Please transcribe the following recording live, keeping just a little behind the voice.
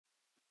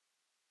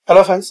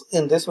Hello friends,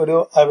 in this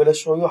video I will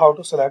show you how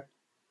to select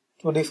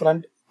two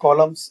different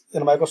columns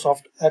in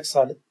Microsoft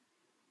Excel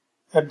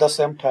at the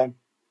same time.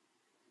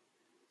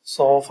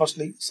 So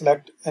firstly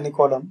select any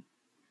column.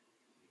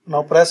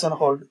 Now press and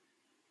hold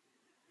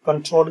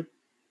Control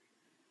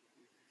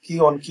key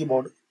on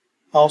keyboard.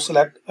 Now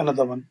select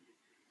another one.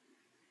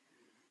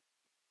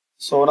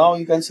 So now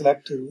you can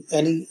select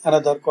any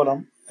another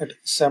column at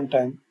same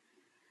time.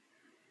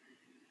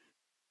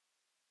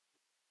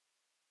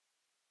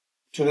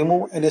 To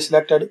remove any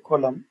selected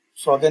column,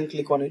 so again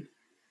click on it.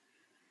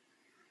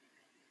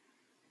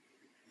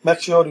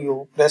 Make sure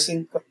you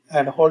pressing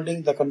and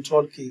holding the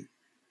Control key.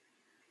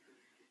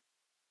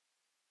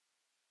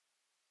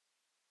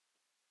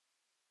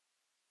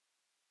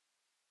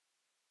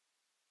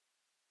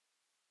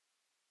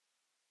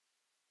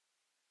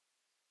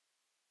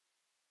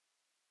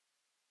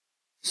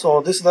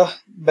 So this is the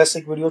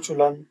basic video to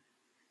learn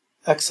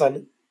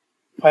Excel.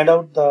 Find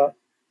out the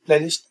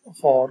playlist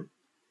for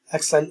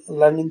Excel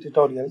learning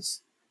tutorials.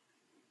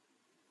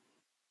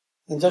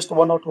 In just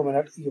 1 or 2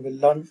 minutes, you will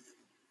learn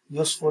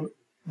useful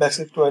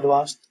basic to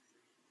advanced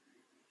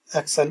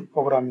Excel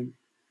programming.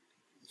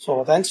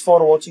 So thanks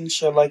for watching.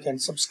 Share, like and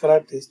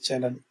subscribe this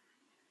channel.